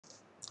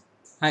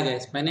Hi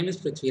guys, my name is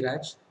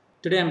Prithvi.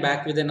 Today I'm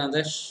back with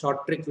another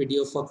short trick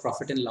video for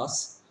profit and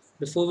loss.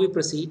 Before we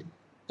proceed,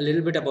 a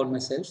little bit about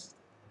myself.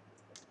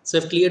 So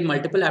I've cleared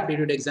multiple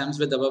aptitude exams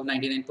with above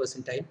 99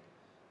 percentile.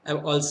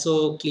 I've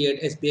also cleared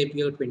SBI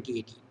PO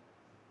 2018.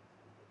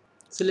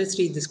 So let's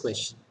read this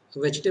question. A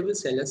vegetable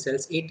seller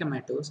sells 8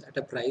 tomatoes at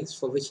a price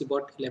for which he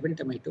bought 11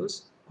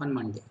 tomatoes on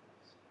Monday.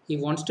 He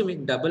wants to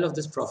make double of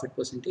this profit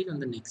percentage on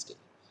the next day.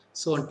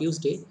 So on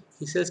Tuesday,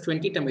 he sells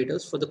 20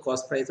 tomatoes for the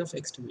cost price of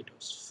X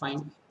tomatoes.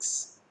 Find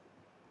X.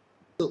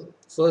 So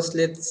first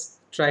let's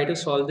try to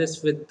solve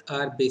this with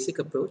our basic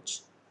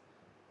approach.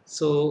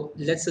 So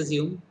let's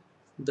assume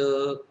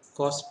the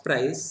cost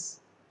price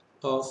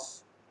of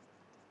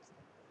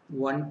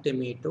one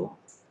tomato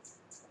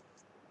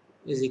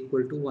is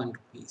equal to 1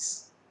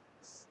 rupees.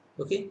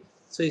 Okay,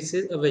 so it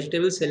says a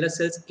vegetable seller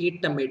sells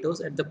 8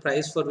 tomatoes at the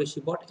price for which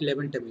he bought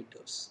 11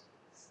 tomatoes,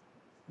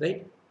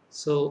 right?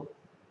 So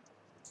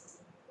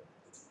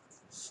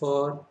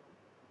for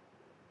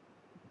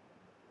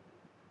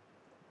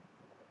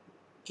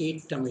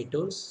 8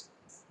 tomatoes,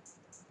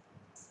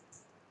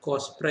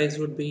 cost price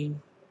would be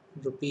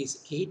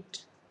rupees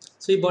 8.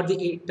 So he bought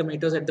the 8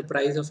 tomatoes at the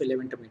price of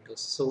 11 tomatoes.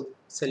 So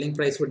selling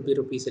price would be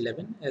rupees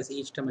 11 as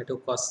each tomato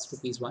costs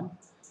rupees 1.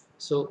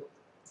 So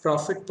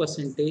profit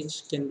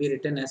percentage can be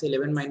written as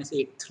 11 minus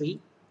 8, 3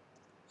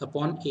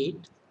 upon 8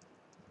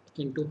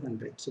 into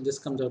 100. So this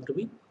comes out to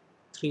be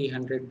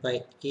 300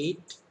 by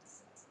 8,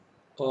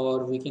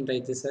 or we can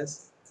write this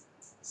as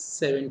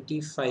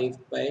 75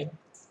 by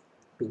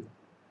 2.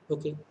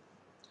 Okay.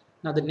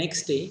 Now the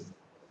next day,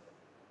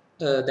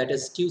 that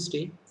is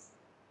Tuesday,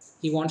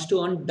 he wants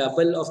to earn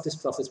double of this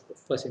profit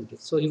percentage.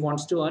 So he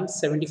wants to earn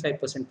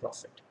 75%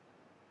 profit.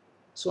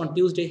 So on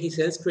Tuesday, he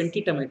sells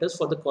 20 tomatoes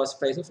for the cost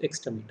price of X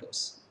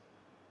tomatoes.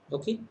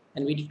 Okay,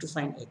 and we need to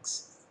find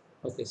X.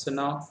 Okay, so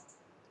now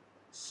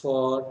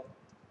for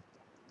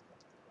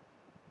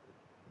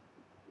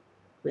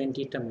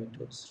 20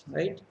 tomatoes,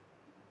 right?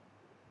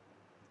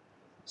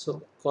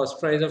 So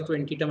cost price of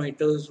 20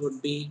 tomatoes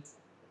would be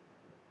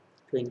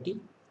 20.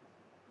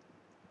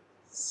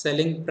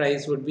 Selling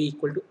price would be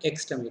equal to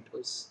X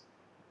tomatoes,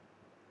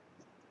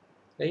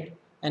 right?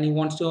 And he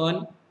wants to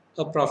earn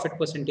a profit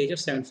percentage of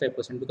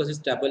 75% because it's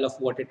double of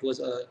what it was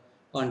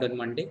earned on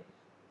Monday.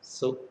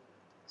 So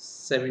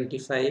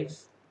 75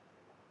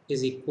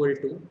 is equal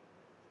to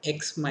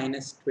X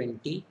minus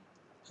 20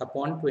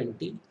 upon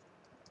 20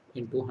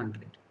 into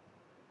 100,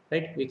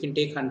 right? We can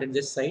take 100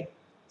 this side,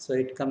 so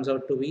it comes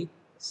out to be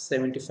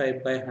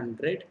 75 by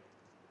 100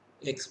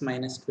 X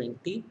minus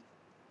 20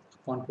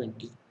 upon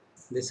 20.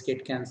 This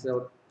get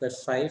cancelled out by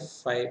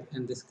 5,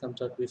 and this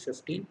comes out to be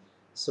 15.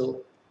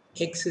 So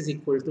X is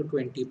equal to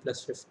 20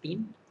 plus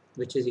 15,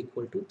 which is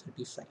equal to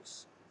 35.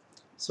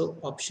 So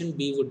option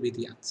B would be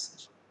the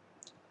answer.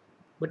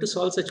 But to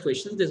solve such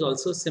questions, there's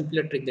also a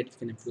simpler trick that you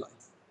can employ.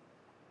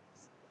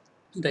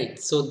 Right,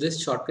 so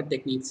this shortcut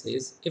technique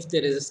says if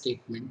there is a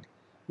statement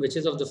which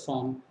is of the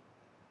form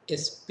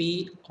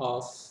SP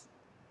of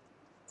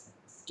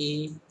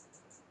A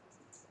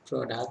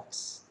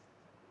products,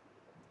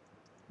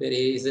 where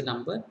A is the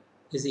number,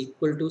 is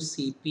equal to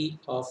CP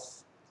of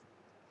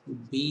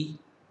B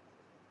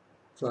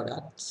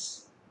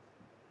products,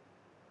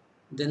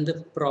 then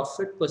the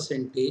profit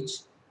percentage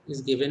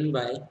is given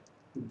by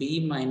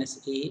B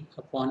minus A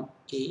upon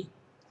A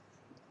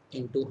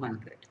into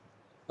 100.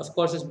 Of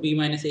course, if B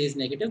minus A is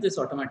negative, this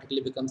automatically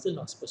becomes the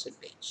loss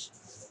percentage.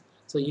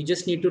 So you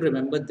just need to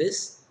remember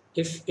this.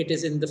 If it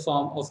is in the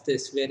form of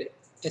this, where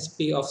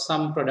SP of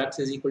some products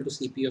is equal to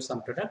CP of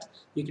some products,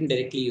 you can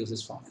directly use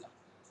this formula.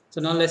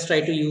 So now let's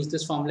try to use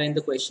this formula in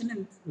the question,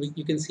 and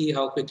you can see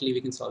how quickly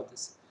we can solve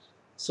this.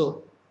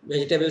 So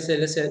vegetable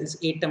seller sells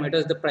 8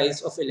 tomatoes at the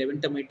price of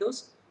 11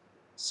 tomatoes.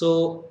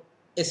 So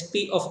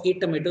SP of 8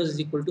 tomatoes is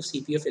equal to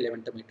CP of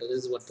 11 tomatoes.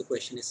 This is what the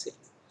question is saying.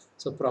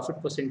 So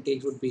profit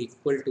percentage would be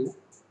equal to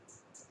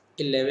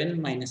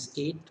 11 minus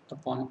 8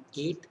 upon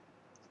 8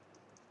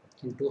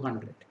 into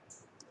 100.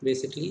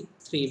 Basically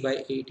 3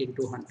 by 8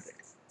 into 100.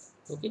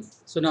 Okay.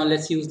 So now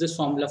let's use this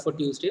formula for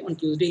Tuesday. On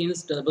Tuesday, he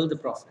means double the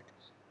profit.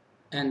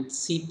 And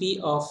CP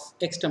of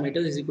X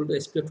tomatoes is equal to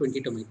SP of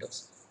 20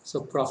 tomatoes.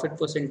 So profit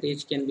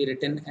percentage can be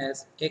written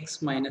as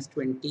X minus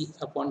 20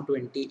 upon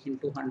 20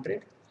 into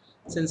 100.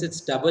 Since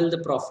it's double the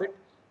profit,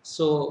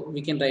 so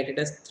we can write it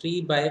as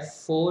 3 by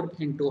 4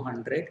 into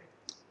 100.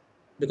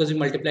 Because we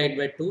multiply it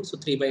by 2, so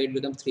 3 by 8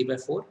 becomes 3 by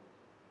 4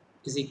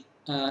 is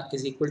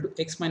equal to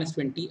X minus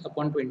 20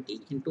 upon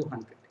 20 into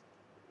 100.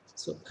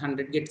 So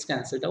 100 gets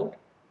cancelled out.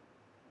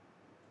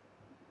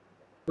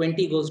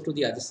 20 goes to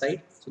the other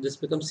side. So this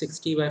becomes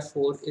 60 by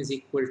 4 is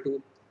equal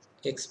to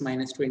X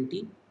minus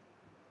 20.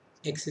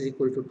 X is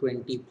equal to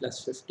 20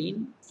 plus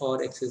 15,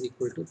 or X is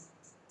equal to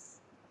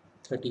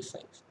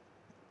 35.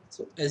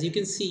 So as you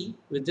can see,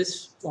 with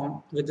this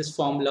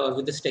formula or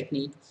with this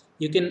technique,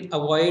 you can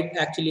avoid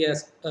actually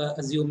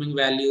assuming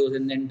values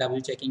and then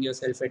double checking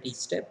yourself at each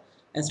step,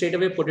 and straight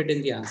away put it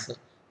in the answer.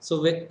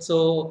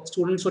 So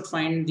students would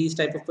find these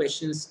type of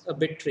questions a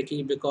bit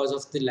tricky because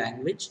of the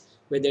language,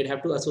 where they'd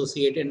have to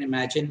associate and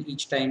imagine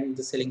each time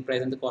the selling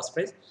price and the cost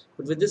price.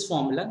 But with this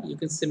formula, you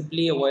can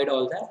simply avoid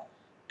all that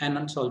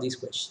and solve these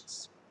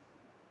questions.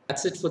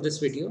 That's it for this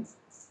video.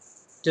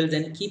 Till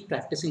then, keep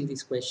practicing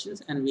these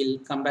questions and we'll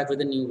come back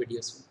with a new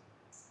video soon.